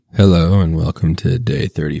Hello and welcome to Day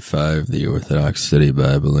 35, the Orthodox Study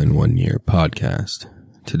Bible in 1 Year podcast.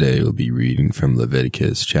 Today we'll be reading from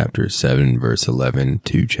Leviticus chapter 7 verse 11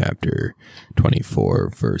 to chapter 9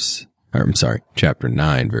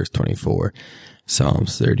 verse 24,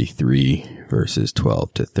 Psalms 33 verses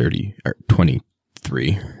 12 to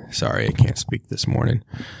 23. Sorry, I can't speak this morning.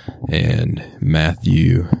 And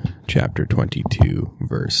Matthew chapter 22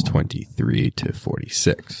 verse 23 to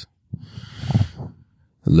 46.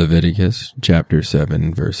 Leviticus chapter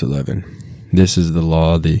 7 verse 11. This is the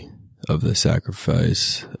law of the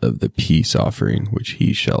sacrifice of the peace offering which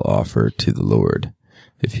he shall offer to the Lord.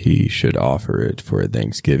 If he should offer it for a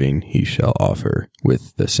thanksgiving, he shall offer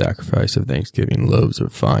with the sacrifice of thanksgiving loaves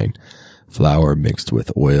of fine flour mixed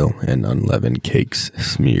with oil, and unleavened cakes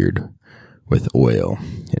smeared with oil,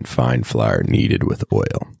 and fine flour kneaded with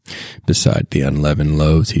oil. Beside the unleavened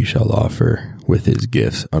loaves he shall offer with his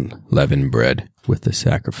gifts unleavened bread, with the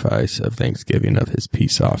sacrifice of thanksgiving of his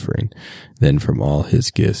peace offering. Then from all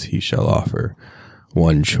his gifts he shall offer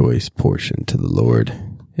one choice portion to the Lord.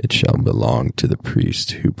 It shall belong to the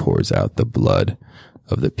priest who pours out the blood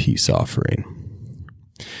of the peace offering.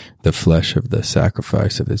 The flesh of the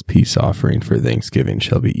sacrifice of his peace offering for thanksgiving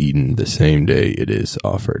shall be eaten the same day it is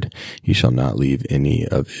offered. He shall not leave any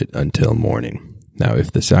of it until morning. Now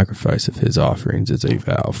if the sacrifice of his offerings is a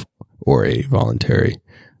vow or a voluntary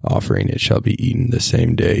offering, it shall be eaten the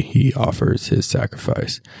same day he offers his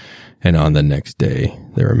sacrifice. And on the next day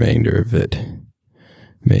the remainder of it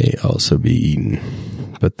may also be eaten.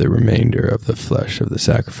 But the remainder of the flesh of the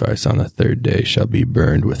sacrifice on the third day shall be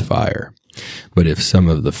burned with fire. But if some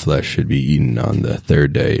of the flesh should be eaten on the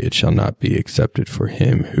third day, it shall not be accepted for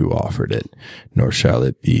him who offered it, nor shall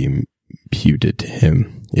it be imputed to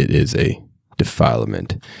him. It is a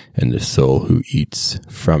defilement, and the soul who eats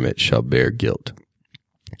from it shall bear guilt.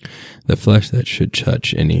 The flesh that should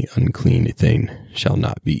touch any unclean thing shall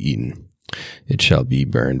not be eaten. It shall be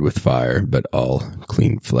burned with fire, but all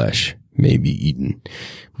clean flesh may be eaten.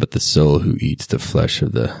 But the soul who eats the flesh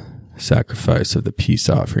of the sacrifice of the peace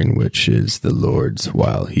offering, which is the Lord's,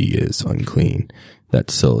 while he is unclean, that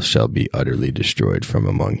soul shall be utterly destroyed from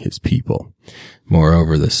among his people.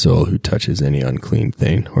 Moreover, the soul who touches any unclean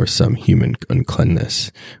thing, or some human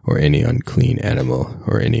uncleanness, or any unclean animal,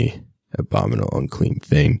 or any abominable unclean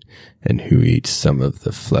thing, and who eats some of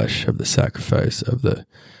the flesh of the sacrifice of the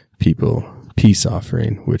people peace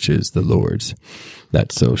offering, which is the Lord's,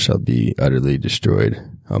 that soul shall be utterly destroyed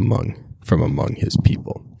from among his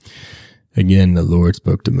people. Again, the Lord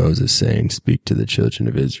spoke to Moses, saying, Speak to the children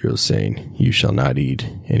of Israel, saying, You shall not eat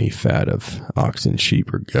any fat of oxen,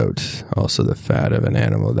 sheep, or goats, also the fat of an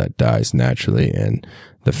animal that dies naturally, and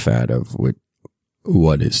the fat of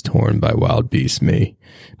what is torn by wild beasts may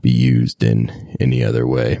be used in any other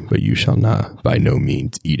way, but you shall not by no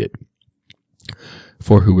means eat it.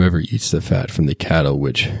 For whoever eats the fat from the cattle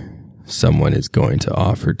which someone is going to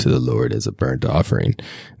offer to the Lord as a burnt offering,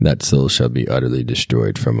 that soul shall be utterly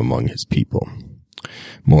destroyed from among his people.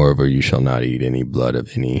 Moreover, you shall not eat any blood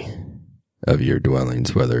of any of your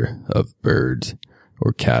dwellings, whether of birds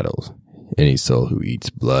or cattle. Any soul who eats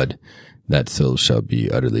blood, that soul shall be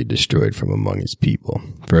utterly destroyed from among his people.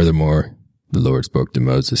 Furthermore, the Lord spoke to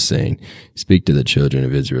Moses, saying, Speak to the children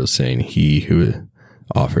of Israel, saying, He who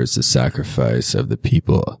offers the sacrifice of the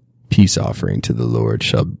people peace offering to the Lord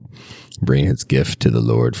shall bring his gift to the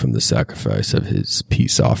Lord from the sacrifice of his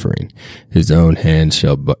peace offering. His own hand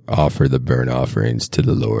shall offer the burnt offerings to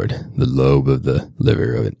the Lord, the lobe of the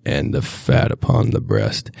liver and the fat upon the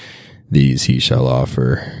breast. These he shall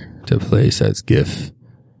offer to place as gift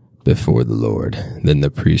before the Lord. Then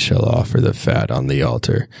the priest shall offer the fat on the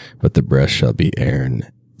altar, but the breast shall be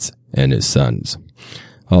Aaron's and his sons.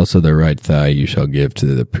 Also the right thigh you shall give to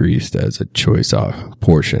the priest as a choice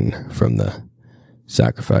portion from the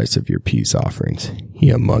sacrifice of your peace offerings. He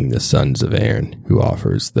among the sons of Aaron, who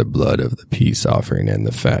offers the blood of the peace offering and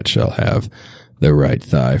the fat, shall have the right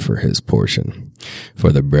thigh for his portion.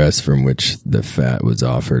 For the breast from which the fat was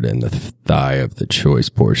offered and the thigh of the choice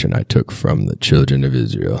portion I took from the children of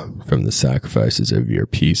Israel, from the sacrifices of your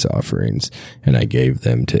peace offerings, and I gave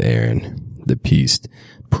them to Aaron, the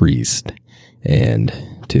priest, and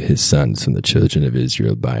to his sons from the children of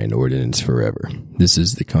Israel by an ordinance forever. This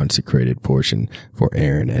is the consecrated portion for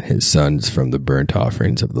Aaron and his sons from the burnt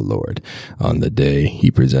offerings of the Lord, on the day he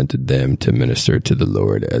presented them to minister to the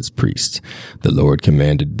Lord as priests. The Lord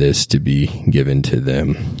commanded this to be given to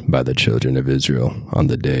them by the children of Israel on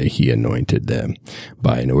the day he anointed them,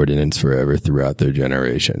 by an ordinance forever throughout their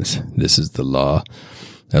generations. This is the law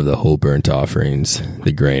of the whole burnt offerings,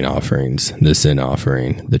 the grain offerings, the sin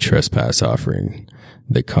offering, the trespass offering,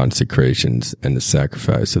 the consecrations, and the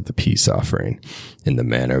sacrifice of the peace offering, in the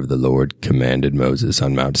manner of the Lord commanded Moses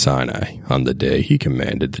on Mount Sinai, on the day he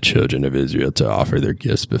commanded the children of Israel to offer their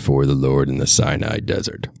gifts before the Lord in the Sinai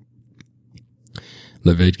desert.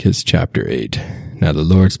 Leviticus chapter 8. Now the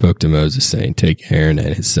Lord spoke to Moses, saying, Take Aaron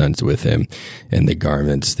and his sons with him, and the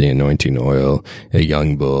garments, the anointing oil, a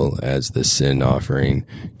young bull as the sin offering,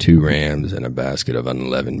 2 rams, and a basket of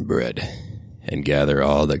unleavened bread. And gather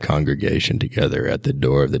all the congregation together at the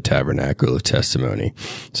door of the tabernacle of testimony.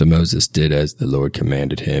 So Moses did as the Lord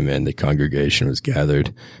commanded him, and the congregation was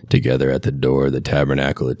gathered together at the door of the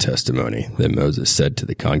tabernacle of testimony. Then Moses said to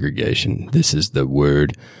the congregation, This is the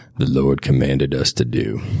word the Lord commanded us to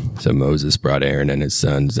do. So Moses brought Aaron and his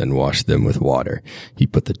sons and washed them with water. He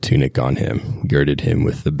put the tunic on him, girded him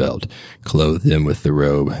with the belt, clothed him with the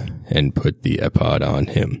robe, and put the ephod on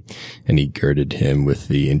him. And he girded him with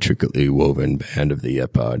the intricately woven band of the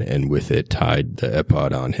ephod, and with it tied the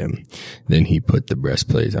ephod on him. Then he put the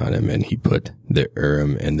breastplate on him, and he put the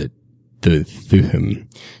Urim and the Thummim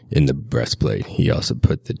in the breastplate. He also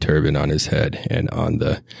put the turban on his head, and on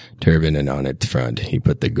the turban and on its front he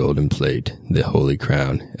put the golden plate, the holy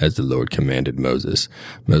crown, as the Lord commanded Moses.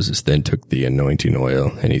 Moses then took the anointing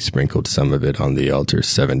oil, and he sprinkled some of it on the altar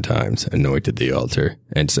 7 times, anointed the altar,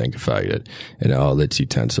 and sanctified it, and all its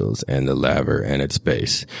utensils, and the laver and its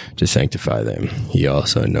base, to sanctify them. He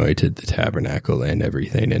also anointed the tabernacle and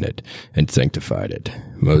everything in it, and sanctified it.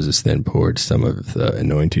 Moses then poured some of the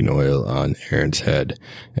anointing oil on Aaron's head,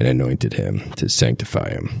 and anointed him to sanctify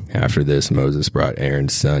him. After this, Moses brought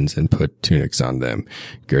Aaron's sons and put tunics on them,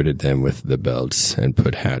 girded them with the belts, and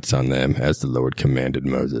put hats on them, as the Lord commanded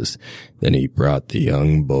Moses. Then he brought the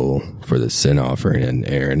young bull for the sin offering, and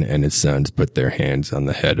Aaron and his sons put their hands on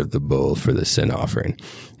the head of the bull for the sin offering,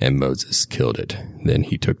 and Moses killed it. Then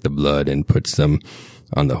he took the blood and put some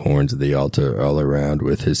on the horns of the altar all around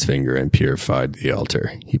with his finger, and purified the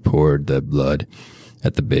altar. He poured the blood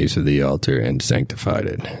at the base of the altar and sanctified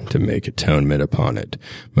it, to make atonement upon it.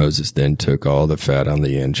 Moses then took all the fat on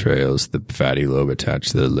the entrails, the fatty lobe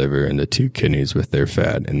attached to the liver, and the 2 kidneys with their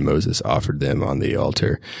fat, and Moses offered them on the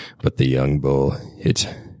altar. But the young bull, its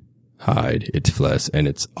hide, its flesh, and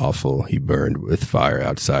its offal he burned with fire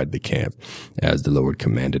outside the camp, as the Lord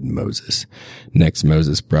commanded Moses. Next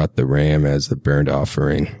Moses brought the ram as the burnt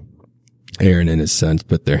offering. Aaron and his sons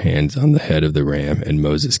put their hands on the head of the ram, and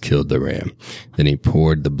Moses killed the ram. Then he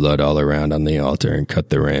poured the blood all around on the altar, and cut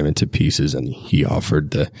the ram into pieces, and he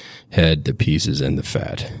offered the head, the pieces, and the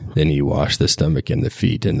fat. Then he washed the stomach and the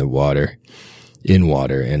feet in water,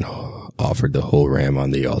 and offered the whole ram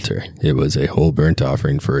on the altar. It was a whole burnt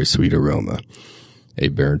offering for a sweet aroma, a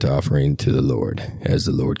burnt offering to the Lord, as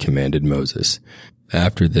the Lord commanded Moses.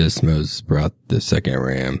 After this, Moses brought the second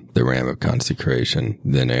ram, the ram of consecration.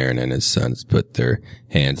 Then Aaron and his sons put their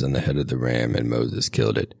hands on the head of the ram, and Moses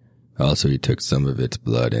killed it. Also he took some of its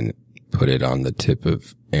blood and put it on the tip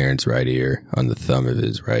of Aaron's right ear, on the thumb of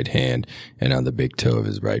his right hand, and on the big toe of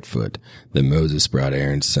his right foot. Then Moses brought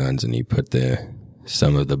Aaron's sons, and he put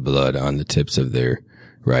some of the blood on the tips of their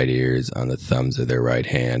right ears, on the thumbs of their right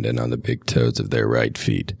hand, and on the big toes of their right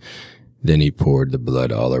feet. Then he poured the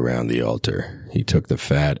blood all around the altar. He took the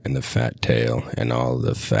fat and the fat tail, and all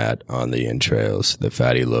the fat on the entrails, the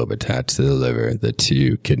fatty lobe attached to the liver, the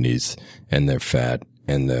 2 kidneys and their fat,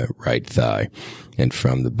 and the right thigh. And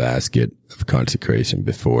from the basket of consecration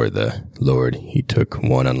before the Lord, he took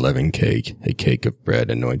 1 unleavened cake, a cake of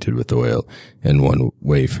bread anointed with oil, and 1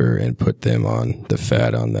 wafer, and put them on the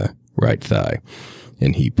fat on the right thigh.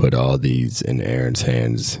 And he put all these in Aaron's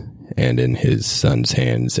hands and in his sons'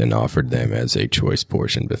 hands, and offered them as a choice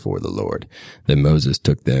portion before the Lord. Then Moses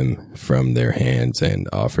took them from their hands and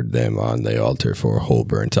offered them on the altar for a whole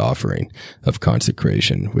burnt offering of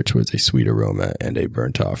consecration, which was a sweet aroma and a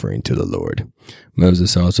burnt offering to the Lord.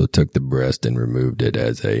 Moses also took the breast and removed it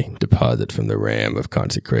as a deposit from the ram of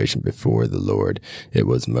consecration before the Lord. It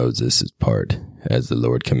was Moses' part, as the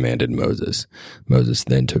Lord commanded Moses. Moses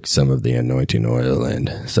then took some of the anointing oil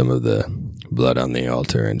and some of the blood on the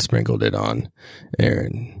altar, and sprinkled it on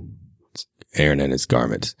Aaron and his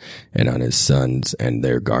garments, and on his sons and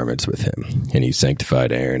their garments with him. And he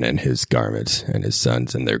sanctified Aaron and his garments, and his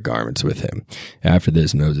sons and their garments with him. After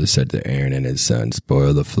this, Moses said to Aaron and his sons,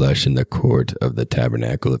 Boil the flesh in the court of the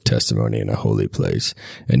tabernacle of testimony in a holy place,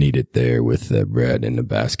 and eat it there with the bread in the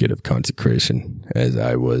basket of consecration, as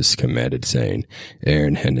I was commanded, saying,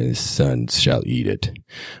 Aaron and his sons shall eat it.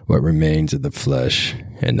 What remains of the flesh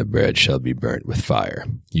and the bread shall be burnt with fire.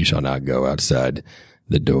 You shall not go outside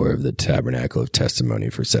the door of the tabernacle of testimony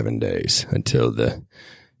for 7 days, until the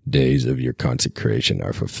days of your consecration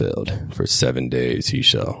are fulfilled. For 7 days he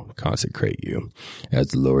shall consecrate you, as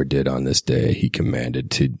the Lord did on this day he commanded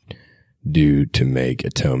to do to make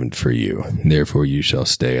atonement for you. Therefore you shall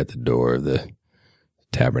stay at the door of the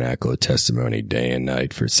tabernacle of testimony day and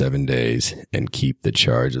night for 7 days, and keep the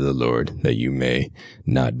charge of the Lord, that you may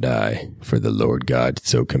not die, for the Lord God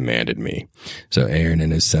so commanded me. So Aaron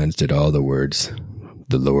and his sons did all the words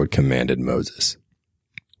the Lord commanded Moses.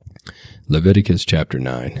 Leviticus chapter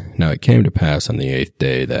 9. Now it came to pass on the 8th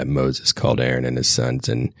day that Moses called Aaron and his sons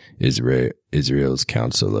and Israel's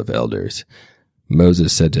council of elders.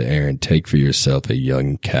 Moses said to Aaron, take for yourself a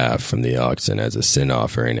young calf from the oxen as a sin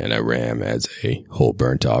offering, and a ram as a whole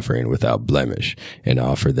burnt offering without blemish, and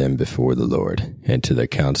offer them before the Lord. And to the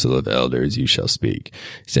council of elders you shall speak,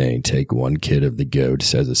 saying, take 1 kid of the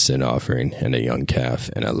goats as a sin offering, and a young calf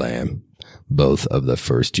and a lamb, both of the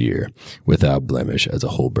first year, without blemish, as a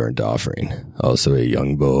whole burnt offering. Also a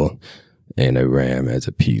young bull and a ram as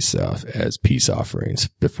peace offerings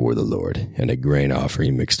before the Lord, and a grain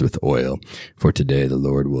offering mixed with oil. For today the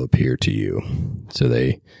Lord will appear to you. So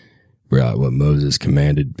they brought what Moses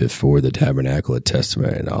commanded before the tabernacle of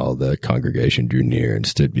testimony, and all the congregation drew near and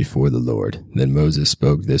stood before the Lord. Then Moses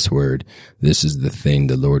spoke this word, this is the thing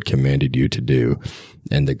the Lord commanded you to do,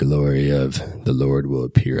 and the glory of the Lord will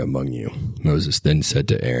appear among you. Moses then said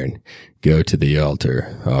to Aaron, go to the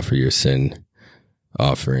altar, offer your sin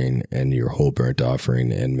offering and your whole burnt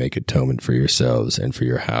offering, and make atonement for yourselves and for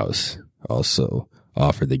your house. Also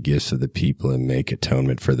offer the gifts of the people and make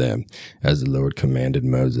atonement for them, as the Lord commanded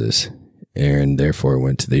Moses. Aaron therefore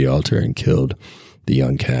went to the altar and killed the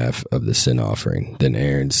young calf of the sin offering. Then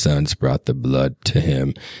Aaron's sons brought the blood to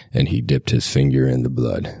him, and he dipped his finger in the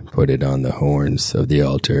blood, put it on the horns of the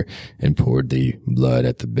altar, and poured the blood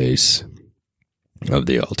at the base of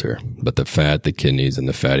the altar. But the fat, the kidneys, and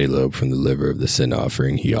the fatty lobe from the liver of the sin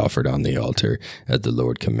offering he offered on the altar, as the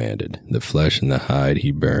Lord commanded. The flesh and the hide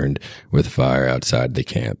he burned with fire outside the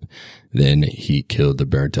camp. Then he killed the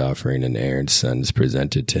burnt offering, and Aaron's sons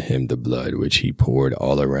presented to him the blood, which he poured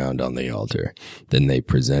all around on the altar. Then they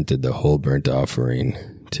presented the whole burnt offering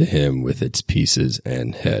to him with its pieces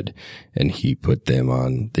and head, and he put them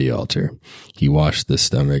on the altar. He washed the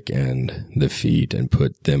stomach and the feet and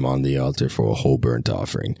put them on the altar for a whole burnt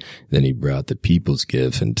offering. Then he brought the people's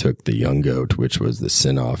gifts and took the young goat, which was the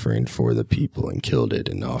sin offering for the people, and killed it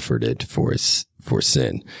and offered it for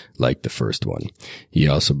sin, like the first one. He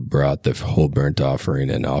also brought the whole burnt offering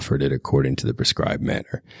and offered it according to the prescribed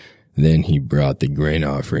manner. Then he brought the grain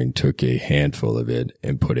offering, took a handful of it,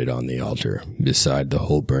 and put it on the altar, beside the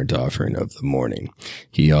whole burnt offering of the morning.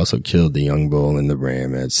 He also killed the young bull and the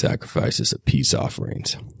ram as sacrifices of peace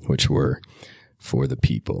offerings, which were for the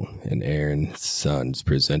people. And Aaron's sons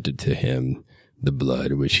presented to him the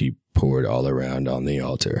blood, which he poured all around on the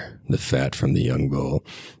altar, the fat from the young bull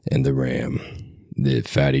and the ram, the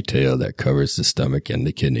fatty tail that covers the stomach and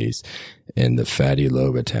the kidneys, and the fatty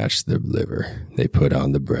lobe attached to the liver. They put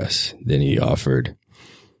on the breast. Then he offered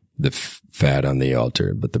the fat on the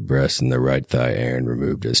altar, but the breast and the right thigh Aaron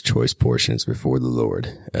removed as choice portions before the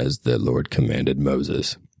Lord, as the Lord commanded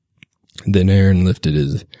Moses. Then Aaron lifted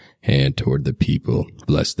his hand toward the people,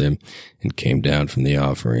 blessed them, and came down from the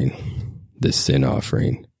offering, the sin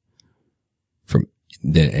offering,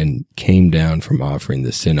 offering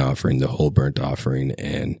the sin offering, the whole burnt offering,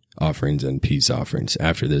 and offerings and peace offerings.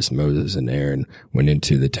 After this, Moses and Aaron went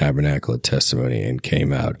into the tabernacle of testimony and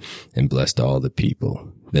came out and blessed all the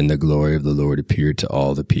people. Then the glory of the Lord appeared to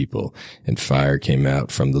all the people, and fire came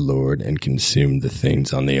out from the Lord and consumed the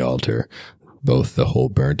things on the altar, both the whole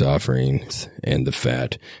burnt offerings and the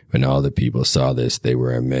fat. When all the people saw this, they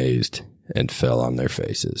were amazed and fell on their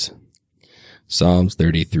faces. Psalms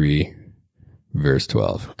 33, verse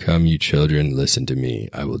 12. Come, you children, listen to me.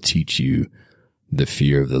 I will teach you the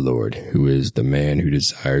fear of the Lord, who is the man who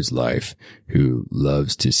desires life, who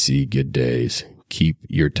loves to see good days. Keep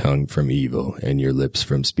your tongue from evil and your lips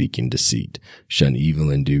from speaking deceit. Shun evil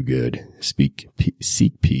and do good. Seek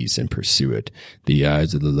peace and pursue it. The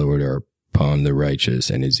eyes of the Lord are upon the righteous,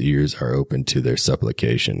 and his ears are open to their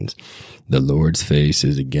supplications. The Lord's face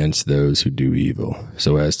is against those who do evil,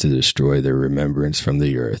 so as to destroy their remembrance from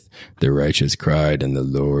the earth. The righteous cried, and the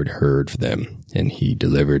Lord heard them, and he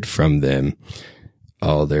delivered from them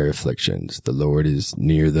all their afflictions. The Lord is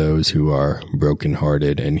near those who are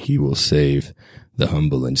brokenhearted, and he will save the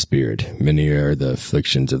humble in spirit. Many are the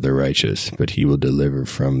afflictions of the righteous, but he will deliver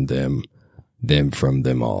from them from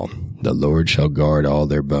them all. The Lord shall guard all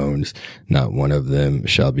their bones, not one of them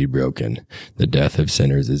shall be broken. The death of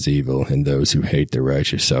sinners is evil, and those who hate the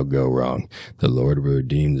righteous shall go wrong. The Lord will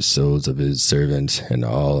redeem the souls of his servants, and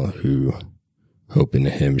all who hope in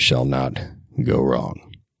him shall not go wrong.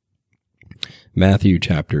 Matthew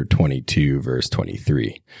chapter 22, verse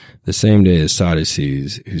 23. The same day as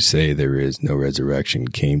Sadducees, who say there is no resurrection,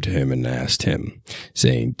 came to him and asked him,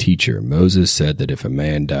 saying, Teacher, Moses said that if a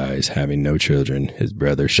man dies having no children, his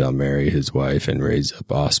brother shall marry his wife and raise up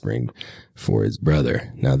offspring for his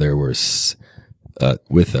brother. Now there were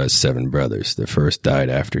with us 7 brothers. The first died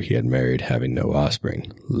after he had married, having no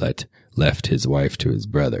offspring, left his wife to his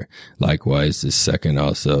brother. Likewise the second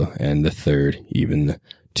also, and the third, even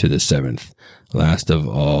to the 7th. Last of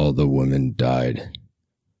all, the woman died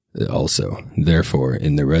also. Therefore,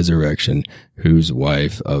 in the resurrection, whose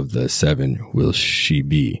wife of the 7 will she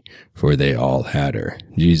be? For they all had her.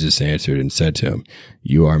 Jesus answered and said to him,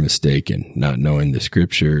 You are mistaken, not knowing the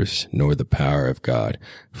Scriptures, nor the power of God.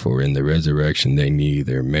 For in the resurrection they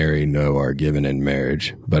neither marry nor are given in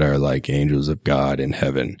marriage, but are like angels of God in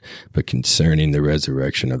heaven. But concerning the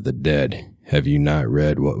resurrection of the dead, have you not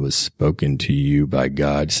read what was spoken to you by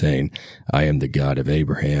God, saying, I am the God of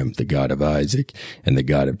Abraham, the God of Isaac, and the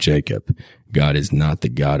God of Jacob. God is not the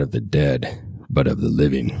God of the dead, but of the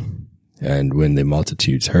living. And when the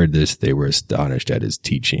multitudes heard this, they were astonished at his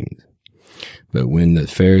teaching. But when the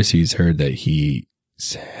Pharisees heard that he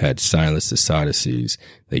had silenced the Sadducees,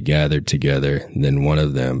 they gathered together. Then one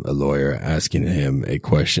of them, a lawyer, asking him a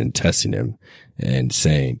question, testing him, and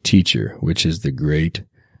saying, Teacher, which is the great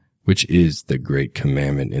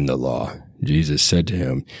commandment in the law? Jesus said to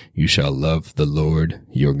him, You shall love the Lord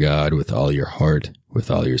your God with all your heart, with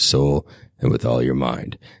all your soul, and with all your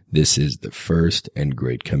mind. This is the first and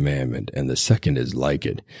great commandment, and the second is like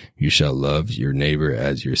it. You shall love your neighbor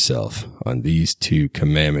as yourself. On these 2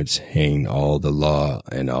 commandments hang all the law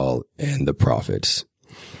and the prophets.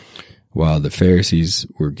 While the Pharisees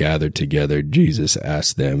were gathered together, Jesus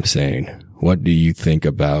asked them, saying, What do you think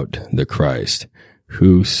about the Christ?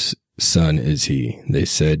 Whose son is he? They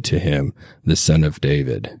said to him, The son of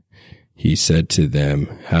David. He said to them,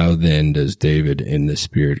 How then does David in the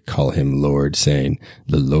Spirit call him Lord, saying,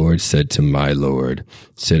 The Lord said to my Lord,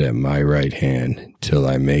 Sit at my right hand, till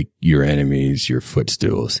I make your enemies your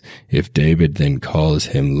footstools. If David then calls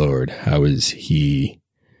him Lord, how is he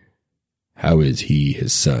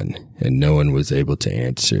his son? And no one was able to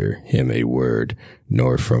answer him a word,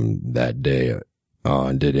 nor from that day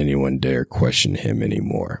on did anyone dare question him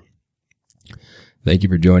anymore. Thank you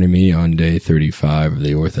for joining me on day 35 of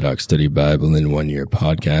the Orthodox Study Bible in 1 Year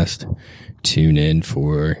podcast. Tune in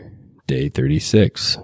for day 36.